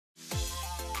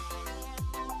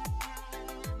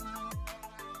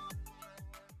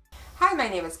Hi, my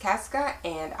name is Casca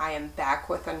and I am back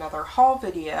with another haul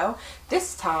video.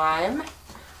 This time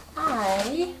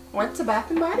I went to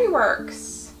Bath & Body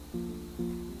Works.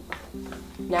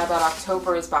 Now that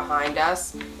October is behind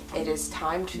us, it is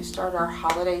time to start our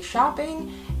holiday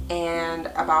shopping, and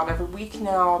about every week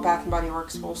now Bath & Body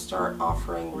Works will start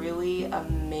offering really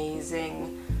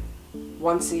amazing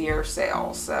once a year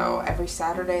sales. So every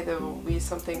Saturday there will be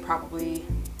something probably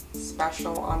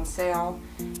special on sale.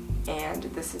 And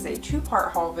this is a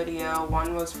two-part haul video.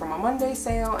 One was from a Monday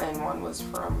sale and one was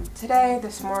from today,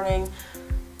 this morning,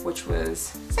 which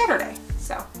was Saturday.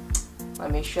 So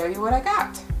let me show you what I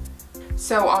got.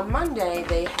 So on Monday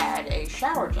they had a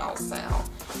shower gel sale.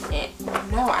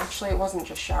 No, actually it wasn't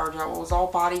just shower gel, it was all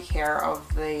body care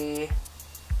of the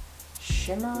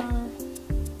shimmer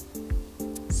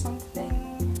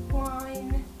something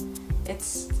line.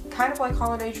 It's kind of like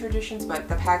holiday traditions, but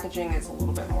the packaging is a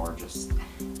little bit more just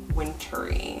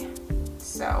wintry.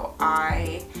 So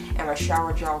I am a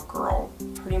shower gel girl.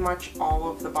 Pretty much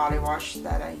all of the body wash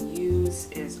that I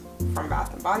use is from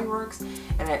Bath & Body Works,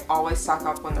 and I always stock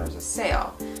up when there's a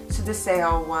sale. So the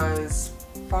sale was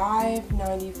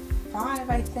 $5.95,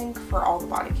 I think, for all the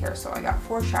body care. So I got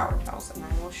 4 shower gels, and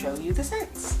I will show you the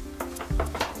scents.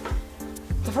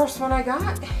 The first one I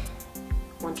got,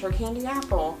 Winter Candy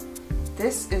Apple.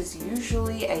 This is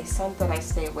usually a scent that I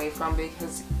stay away from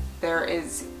because there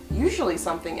is usually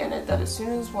something in it that as soon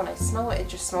as when I smell it, it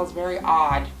just smells very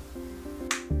odd,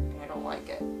 and I don't like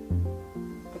it.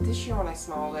 But this year when I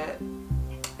smelled it,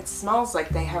 it smells like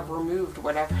they have removed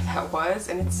whatever that was,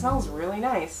 and it smells really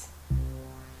nice.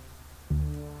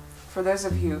 For those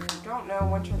of you who don't know,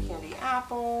 Winter Candy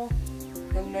Apple,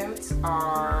 the notes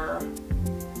are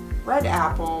red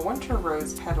apple, winter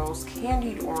rose petals,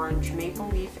 candied orange, maple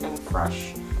leaf, and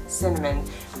fresh cinnamon.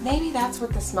 Maybe that's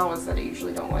what the smell is that I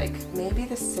usually don't like. Maybe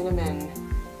the cinnamon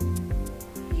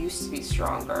used to be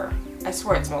stronger. I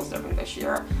swear it smells different this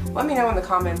year. Let me know in the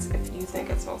comments if you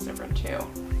think it smells different too.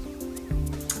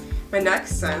 My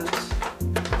next scent,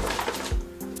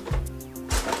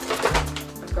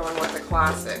 I'm going with the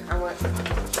classic. I'm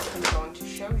going to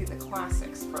show you the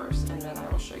classics first, and then I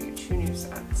will show you 2 new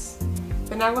scents.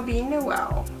 Vanilla Bean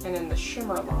Noel, and in the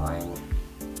shimmer line,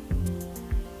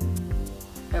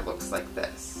 it looks like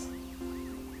this.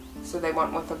 So they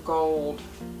went with a gold.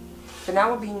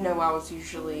 Vanilla Bean Noel is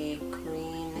usually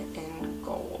green and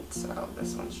gold, so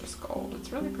this one's just gold.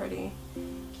 It's really pretty,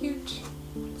 cute.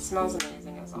 It smells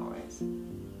amazing as always.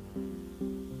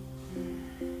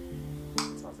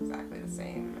 It smells exactly the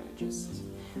same, and it just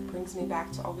brings me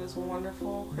back to all those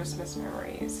wonderful Christmas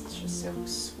memories. It's just so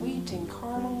sweet and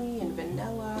caramely and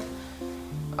vanilla.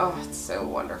 Oh, it's so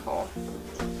wonderful.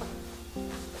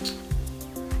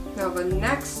 Now the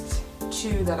next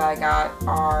 2 that I got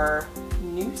are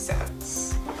new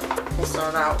scents. We'll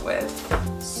start out with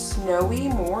Snowy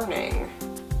Morning.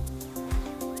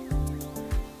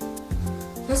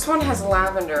 This one has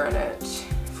lavender in it,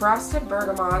 frosted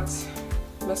bergamot,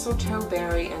 mistletoe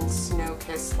berry, and snow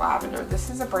kissed lavender. This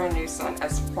is a brand new scent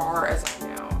as far as I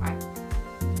know. I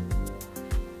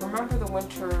remember the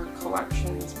winter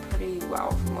collections pretty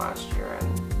well from last year,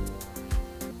 and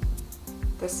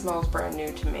this smells brand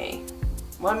new to me.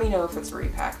 Let me know if it's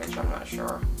repackaged, I'm not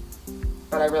sure.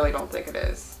 But I really don't think it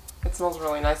is. It smells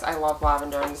really nice. I love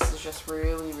lavender, and this is just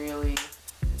really, really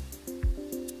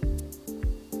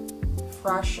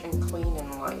fresh and clean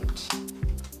and light.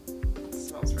 It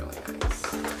smells really nice.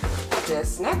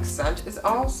 This next scent is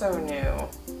also new.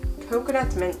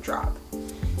 Coconut Mint Drop.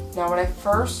 Now when I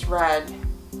first read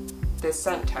this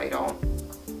scent title,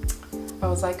 I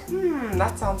was like,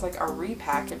 that sounds like a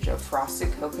repackage of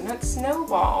Frosted Coconut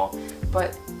Snowball,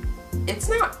 but it's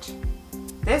not.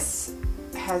 This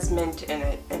has mint in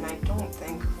it, and I don't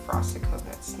think Frosted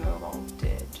Coconut Snowball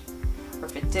did. Or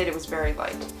if it did, it was very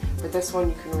light. But this one,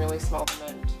 you can really smell the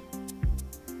mint.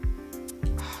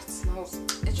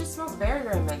 It just smells very,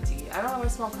 very minty. I don't really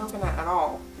smell coconut at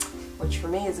all, which for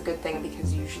me is a good thing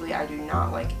because usually I do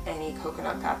not like any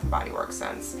coconut Bath & Body Works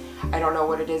scents. I don't know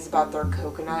what it is about their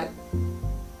coconut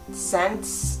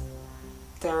scents.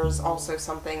 There's also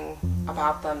something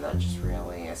about them that just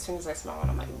really, as soon as I smell it,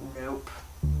 I'm like, nope.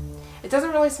 It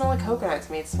doesn't really smell like coconut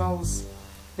to me. It smells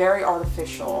very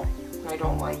artificial, and I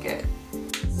don't like it.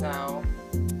 So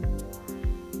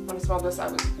when I smelled this, I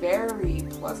was very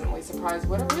pleasantly surprised.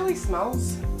 What it really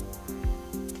smells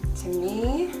to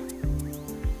me,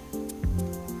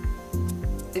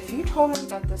 if you told me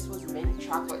that this was mint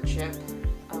chocolate chip,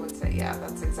 I would say, yeah,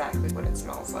 that's exactly what it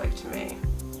smells like to me.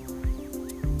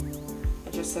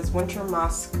 It just says winter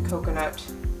musk, coconut,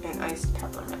 and iced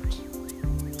peppermint.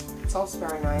 It's also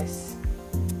very nice.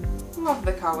 Love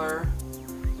the color.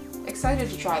 excited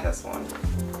to try this one.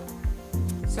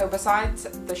 So besides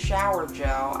the shower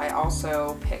gel, I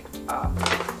also picked up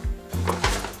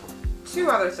 2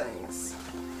 other things.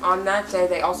 On that day,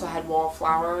 they also had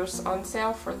wallflowers on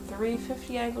sale for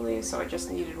 $3.50, I believe, so I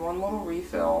just needed one little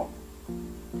refill.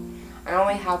 I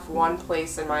only have one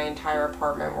place in my entire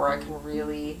apartment where I can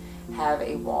really have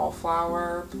a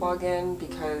wallflower plug-in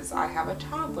because I have a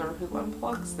toddler who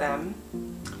unplugs them.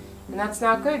 And that's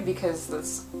not good because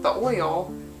the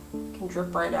oil can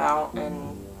drip right out,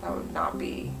 and that would not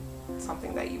be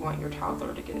something that you want your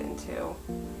toddler to get into.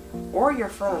 Or your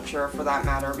furniture for that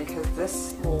matter, because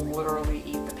this will literally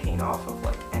eat the paint off of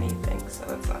like anything, so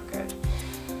that's not good.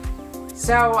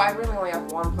 So I really only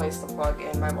have one place to plug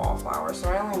in my wallflower, so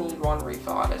I only need one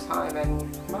refill at a time,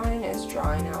 and mine is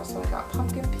dry now, so I got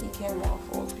pumpkin pecan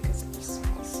waffles because it just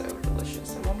smells so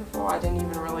delicious and wonderful. I didn't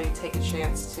even really take a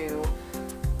chance to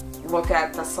look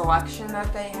at the selection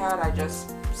that they had. I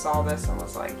just saw this and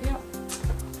was like, yeah,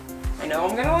 I know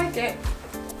I'm gonna like it.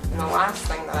 And the last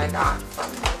thing that I got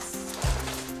from this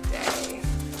day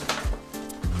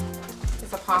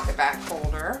is a pocket bag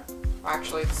holder.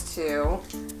 Actually, it's 2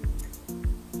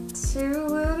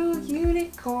 little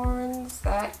unicorns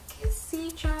that kiss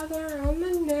each other on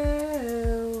the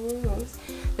nose.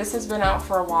 This has been out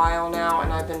for a while now,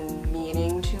 and I've been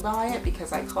meaning to buy it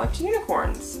because I collect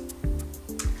unicorns.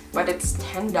 But it's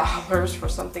 $10 for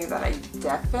something that I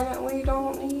definitely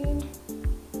don't need.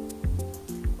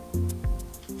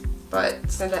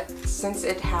 But since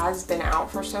it has been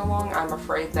out for so long, I'm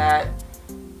afraid that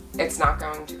it's not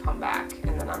going to come back,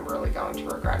 and then I'm really going to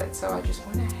regret it. So I just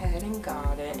went ahead and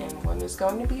got it, and one is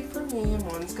going to be for me and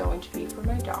one's going to be for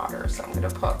my daughter. So I'm going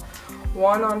to put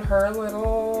one on her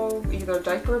little either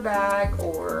diaper bag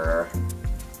or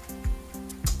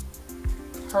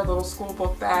her little school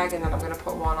book bag, and then I'm going to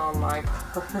put one on my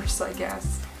purse, I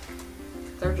guess.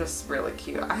 They're just really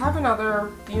cute. I have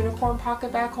another unicorn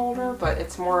pocket bag holder, but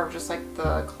it's more of just like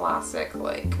the classic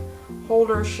like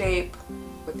holder shape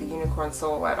with the unicorn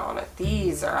silhouette on it.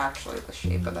 These are actually the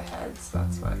shape of the heads.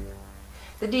 That's what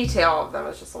the detail of them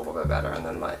is, just a little bit better, and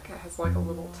then like it has like a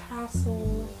little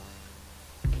tassel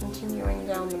continuing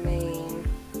down the mane.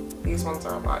 These ones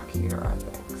are a lot cuter, I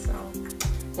think. So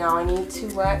now I need to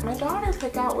let my daughter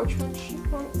pick out which one she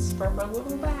wants for her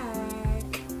little bag.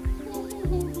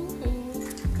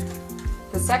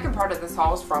 The second part of this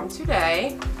haul is from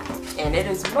today, and it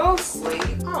is mostly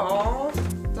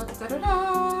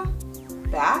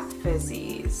bath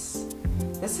fizzies.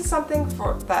 This is something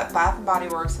that Bath & Body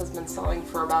Works has been selling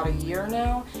for about a year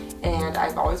now, and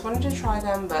I've always wanted to try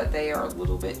them, but they are a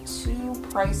little bit too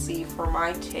pricey for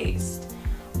my taste.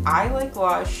 I like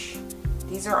Lush.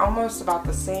 These are almost about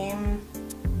the same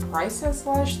price as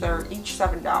Lush. They're each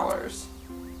 $7.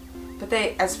 But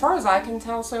they, as far as I can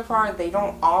tell so far, they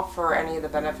don't offer any of the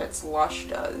benefits Lush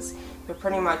does. They're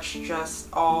pretty much just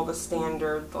all the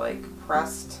standard like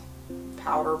pressed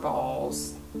powder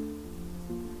balls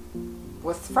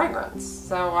with fragrance.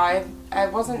 So I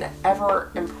wasn't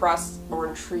ever impressed or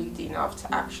intrigued enough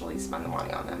to actually spend the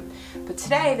money on them. But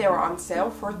today they were on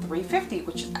sale for $3.50,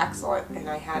 which is excellent, and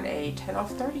I had a 10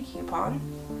 off 30 coupon.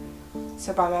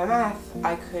 So by my math,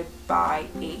 I could buy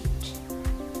 8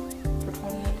 for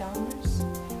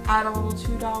 $28. Add a little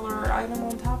 $2 item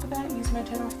on top of that, use my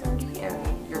 10 off 30,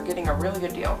 and you're getting a really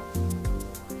good deal.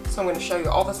 So I'm going to show you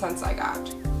all the scents I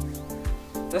got.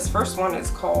 This first one is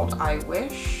called I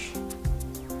Wish.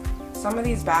 Some of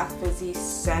these Bath Fizzy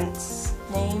scent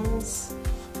names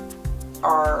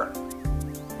are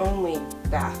only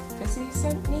Bath Fizzy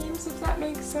scent names, if that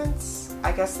makes sense.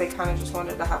 I guess they kind of just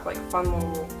wanted to have like fun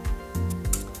little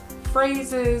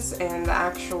phrases, and the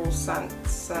actual scent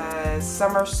says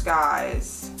Summer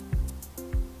Skies.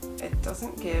 It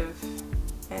doesn't give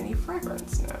any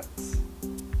fragrance notes.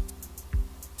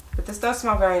 But this does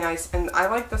smell very nice, and I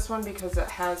like this one because it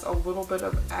has a little bit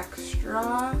of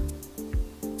extra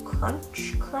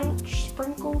crunch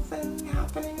sprinkle thing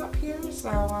happening up here, so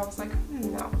I was like,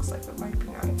 that looks like it might be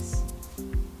nice.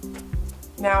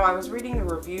 Now, I was reading the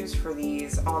reviews for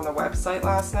these on the website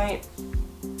last night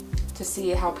to see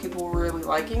how people were really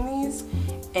liking these,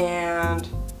 and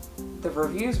the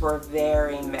reviews were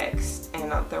very mixed,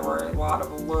 and there were a lot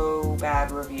of low, bad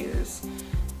reviews.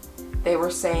 They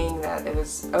were saying that it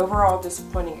was overall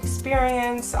disappointing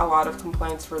experience. A lot of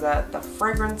complaints were that the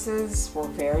fragrances were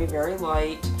very, very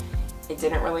light. It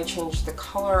didn't really change the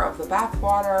color of the bath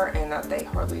water, and that they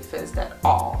hardly fizzed at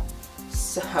all.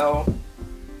 So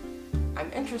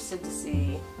I'm interested to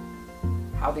see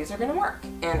how these are going to work.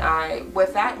 And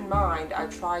with that in mind, I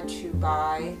tried to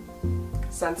buy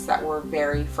scents that were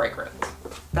very fragrant.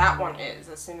 That one is,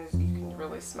 as soon as you can can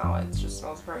really smell it. It just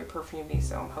smells very perfumey,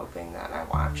 so I'm hoping that I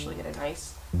will actually get a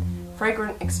nice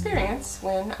fragrant experience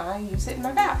when I use it in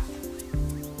my bath.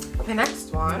 The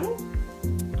next one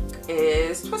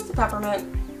is Twisted Peppermint.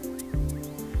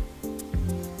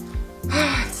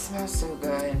 It smells so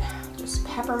good. Just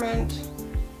peppermint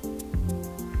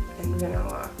and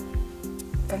vanilla.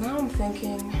 And now I'm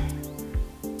thinking,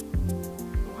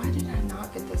 why did I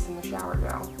not get this in the shower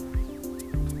gel?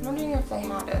 I'm wondering if they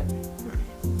had it.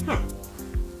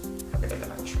 I'll get it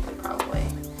eventually, probably.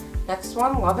 Next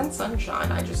one, Love and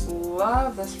Sunshine. I just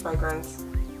love this fragrance.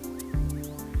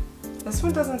 This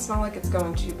one doesn't smell like it's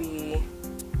going to be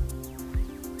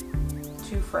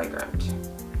too fragrant,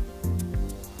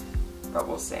 but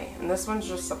we'll see. And this one's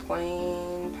just a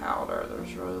plain powder.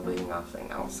 There's really nothing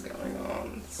else going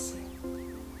on. Let's see.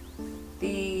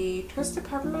 The Twisted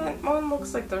Peppermint one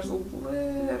looks like there's a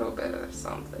little bit of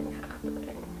something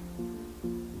happening.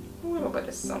 A little bit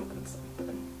of something.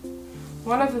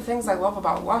 One of the things I love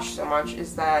about Lush so much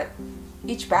is that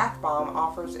each bath bomb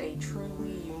offers a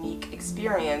truly unique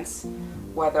experience,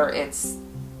 whether it's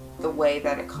the way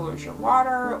that it colors your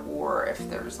water or if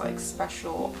there's like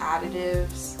special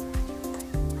additives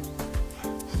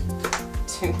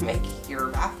to make your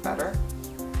bath better.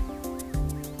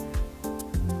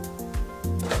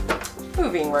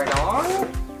 Moving right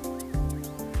along,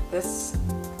 this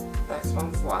next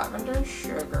one's Lavender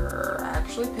Sugar. I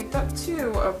actually picked up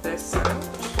 2 of this scent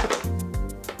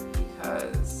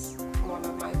because one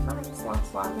of my friends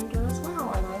loves lavender as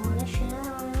well, and I want to share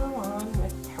one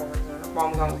with her. Well,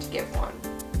 I'm going to give one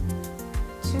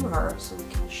to her so we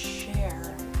can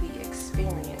share the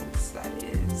experience that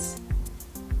is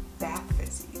bath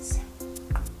fizzies.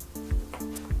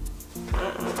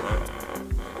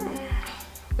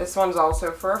 This one's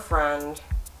also for a friend.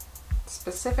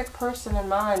 Specific person in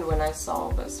mind when I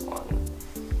saw this one.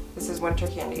 This is Winter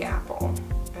Candy Apple,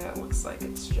 and it looks like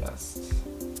it's just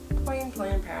plain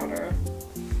powder.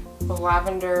 The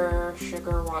Lavender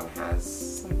Sugar one has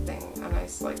something, a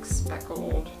nice like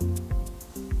speckled.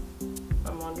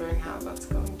 I'm wondering how that's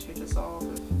going to dissolve,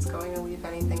 if it's going to leave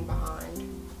anything behind.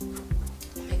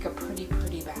 Make a pretty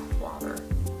bath water.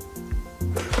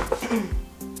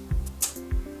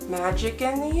 Magic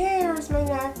in the Air is my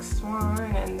next one,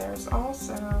 and there's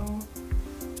also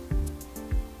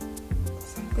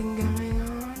something going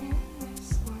on in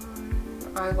this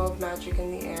one. I love Magic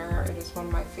in the Air. It is one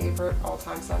of my favorite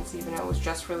all-time scents, even though it was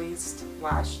just released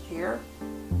last year.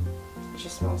 It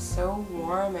just smells so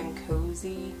warm and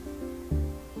cozy.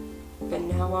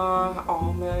 Vanilla,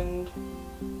 almond.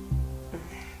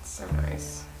 It's so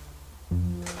nice.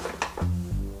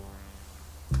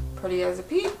 Pretty as a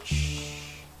Peach.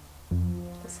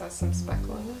 This has some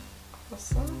speckling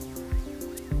also.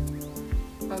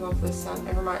 I love this scent.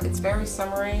 It's very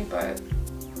summery, but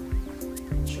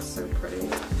it's just so pretty.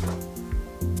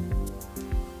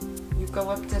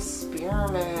 Eucalyptus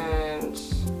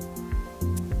Spearmint.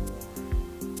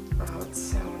 Oh, it's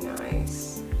so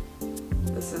nice.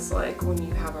 This is like when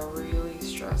you have a really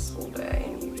stressful day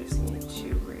and you just need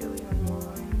to really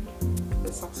unwind.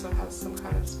 This also has some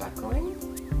kind of speckling.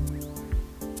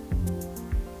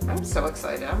 I'm so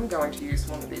excited. I'm going to use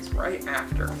one of these right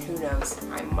after. Who knows?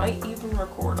 I might even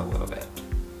record a little bit.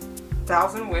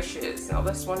 1,000 Wishes. Now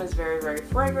this one is very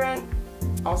fragrant.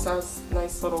 Also has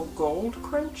nice little gold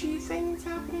crunchy things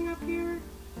happening up here.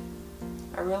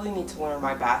 I really need to learn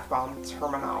my bath bomb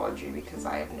terminology because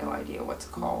I have no idea what to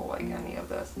call like any of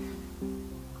this.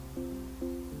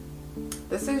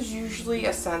 This is usually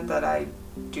a scent that I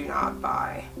do not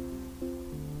buy.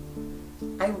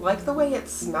 I like the way it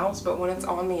smells, but when it's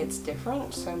on me it's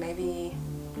different, so maybe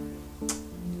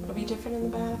it'll be different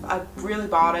in the bath. I really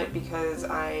bought it because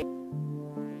I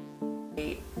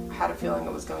had a feeling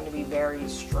it was going to be very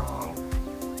strong.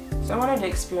 So I wanted to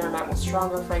experiment with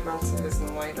stronger fragrances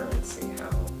and lighter and see how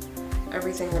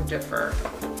everything would differ.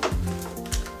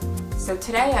 So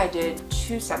today I did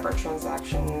 2 separate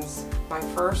transactions. My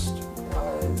first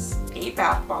was 8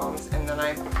 bath bombs, and then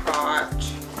I bought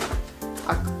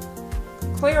a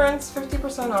clearance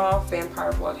 50% off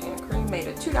Vampire Blood hand cream made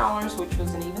at $2, which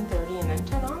was an even 30, and then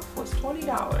 10 off was $20.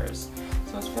 So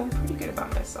I was feeling pretty good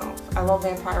about myself. I love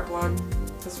Vampire Blood.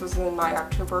 This was in my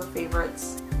October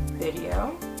favorites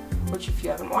video, which if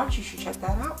you haven't watched, you should check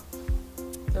that out.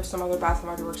 There's some other Bath &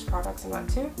 Body Works products in that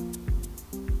too.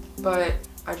 But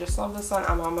I just love this one.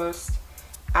 I'm almost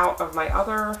out of my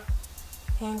other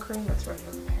hand cream that's right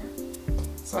over there.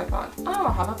 So I thought, oh,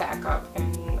 I'll have a backup,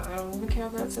 and I don't even care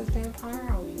that it says Vampire.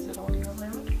 I'll use it all year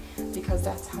round because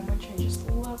that's how much I just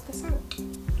love the scent.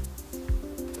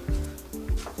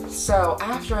 So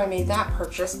after I made that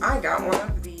purchase, I got one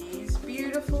of these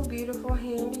beautiful beautiful, beautiful,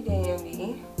 handy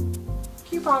dandy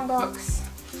coupon books.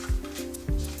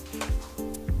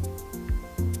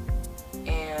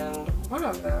 And one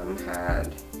of them had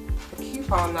a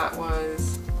coupon that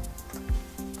was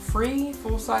free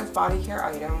full-size body care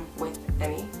item with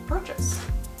any purchase.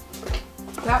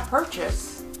 That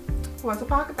purchase was a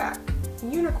pocket bag.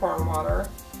 Unicorn water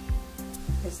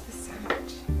is the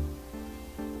scent.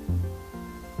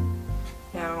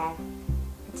 Now,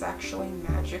 it's actually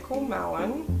magical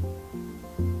melon.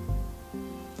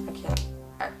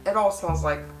 It all smells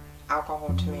like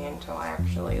alcohol to me until I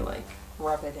actually like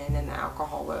rub it in and the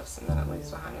alcohol lifts, and then it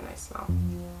leaves behind a nice smell.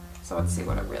 So let's see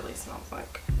what it really smells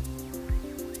like.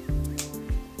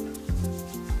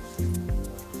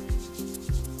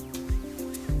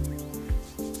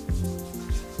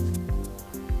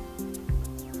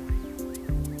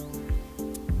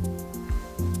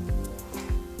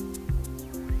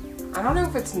 I don't know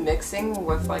if it's mixing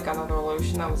with like another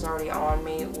lotion that was already on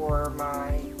me or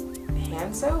my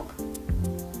hand soap,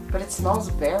 but it smells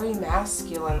very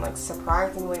masculine, like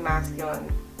surprisingly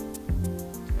masculine,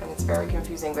 and it's very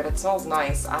confusing, but it smells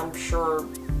nice. I'm sure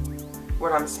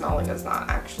what I'm smelling is not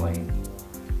actually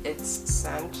its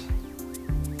scent.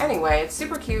 Anyway, it's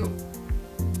super cute.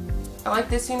 I like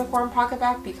this unicorn pocket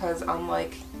bag because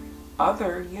unlike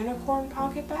other unicorn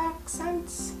pocket bag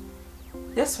scents,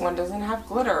 this one doesn't have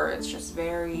glitter. It's just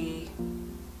very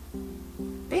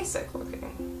basic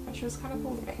looking, which was kind of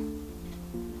cool to me.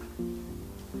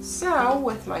 So,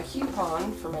 with my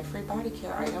coupon for my free body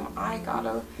care item, I got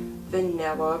a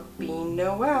Vanilla Bean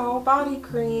Noel body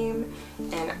cream,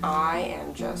 and I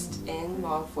am just in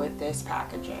love with this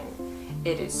packaging.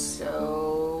 It is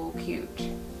so cute.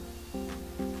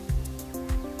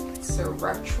 It's so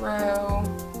retro.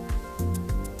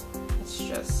 It's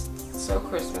just so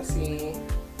Christmassy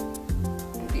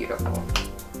and beautiful.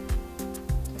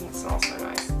 And it smells so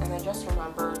nice. And I just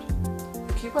remembered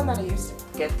the coupon that I used to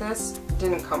get this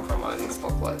didn't come from one of these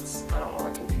booklets. I don't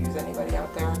want to confuse anybody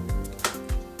out there.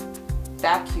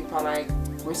 That coupon I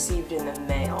received in the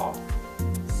mail.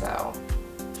 So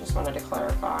just wanted to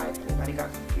clarify if anybody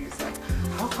got confused, like,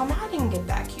 how come I didn't get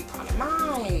that coupon in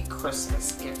my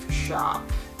Christmas gift shop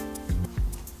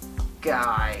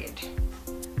guide?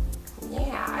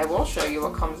 Yeah, I will show you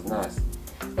what comes in this.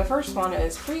 The first one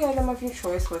is free item of your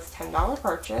choice with $10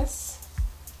 purchase.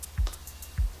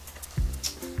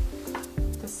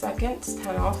 The second is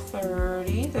 10 off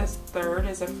 30. The third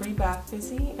is a free bath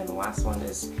fizzy, and the last one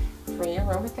is free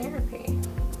aromatherapy.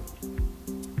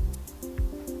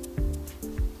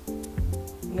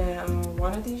 Now,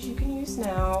 one of these you can use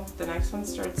now. The next one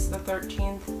starts the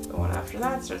 13th. The one after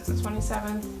that starts the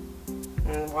 27th.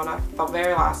 And the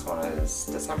very last one is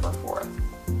December 4th.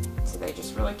 So they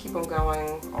just really keep them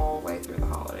going all the way through the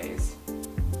holidays.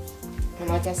 And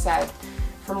like I said,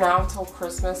 from now until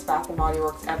Christmas, Bath & Body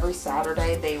Works, every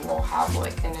Saturday they will have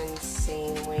like an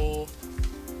insanely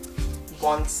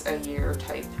once a year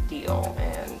type deal.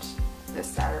 And this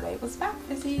Saturday was Bath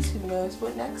Fizzies. Who knows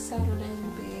what next Saturday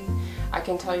will be. I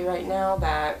can tell you right now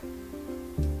that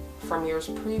from years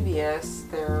previous,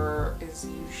 there is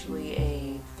usually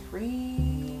a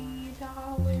 $3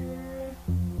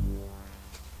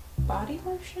 body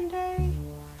lotion day,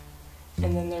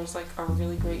 and then there's like a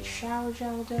really great shower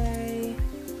gel day.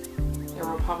 There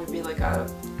will probably be like a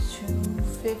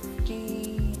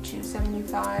 $2.50,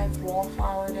 $2.75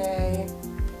 wallflower day,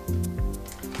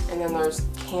 and then there's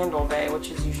candle day,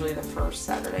 which is usually the first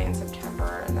Saturday in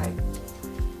September. And I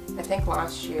think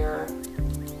last year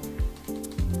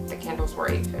the candles were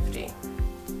 $8.50.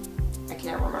 I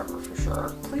can't remember for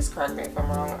sure. Please correct me if I'm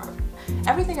wrong.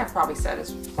 Everything I've probably said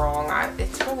is wrong.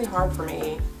 It's really hard for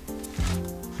me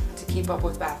to keep up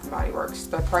with Bath & Body Works.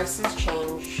 The prices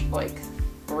change like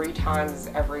 3 times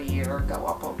every year, go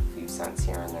up a few cents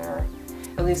here and there.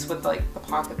 At least with like the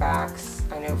pocket bags,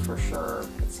 I know for sure.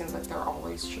 It seems like they're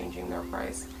always changing their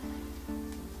price.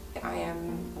 I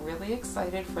am really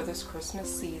excited for this Christmas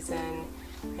season,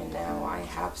 and now I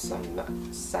have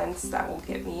some scents that will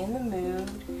get me in the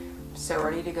mood. So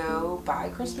ready to go buy a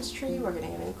Christmas tree. We're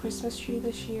getting a new Christmas tree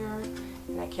this year,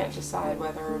 and I can't decide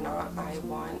whether or not I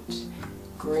want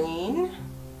green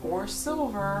or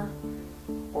silver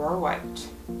or white.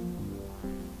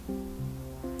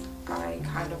 I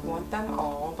kind of want them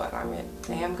all, but I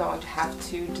am going to have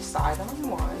to decide on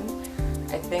one.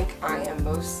 I think I am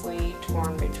mostly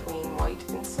torn between white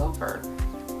and silver.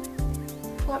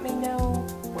 Let me know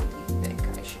what you think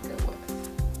I should go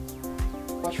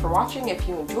with. Much for watching. If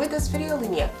you enjoyed this video,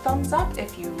 leave me a thumbs up.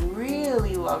 If you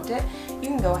really loved it, you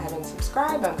can go ahead and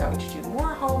subscribe. I'm going to do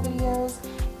more haul videos,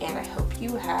 and I hope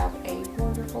you have a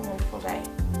wonderful, wonderful day.